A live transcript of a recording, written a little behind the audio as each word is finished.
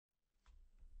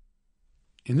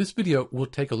In this video, we'll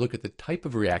take a look at the type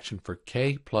of reaction for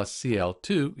K plus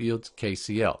Cl2 yields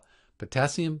KCl.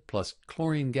 Potassium plus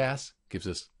chlorine gas gives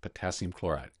us potassium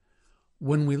chloride.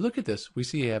 When we look at this, we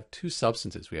see we have two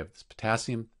substances. We have this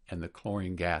potassium and the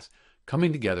chlorine gas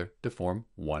coming together to form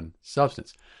one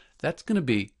substance. That's going to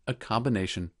be a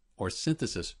combination or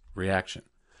synthesis reaction.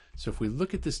 So if we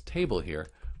look at this table here,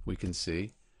 we can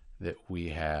see that we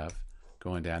have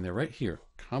going down there right here,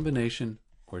 combination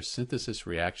or synthesis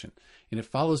reaction. And it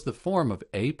follows the form of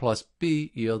A plus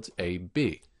B yields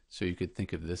AB. So you could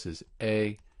think of this as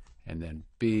A and then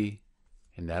B,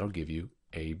 and that'll give you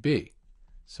AB.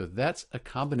 So that's a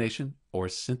combination or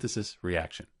synthesis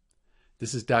reaction.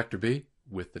 This is Dr. B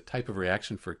with the type of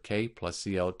reaction for K plus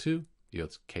Cl2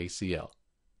 yields KCl.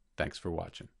 Thanks for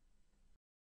watching.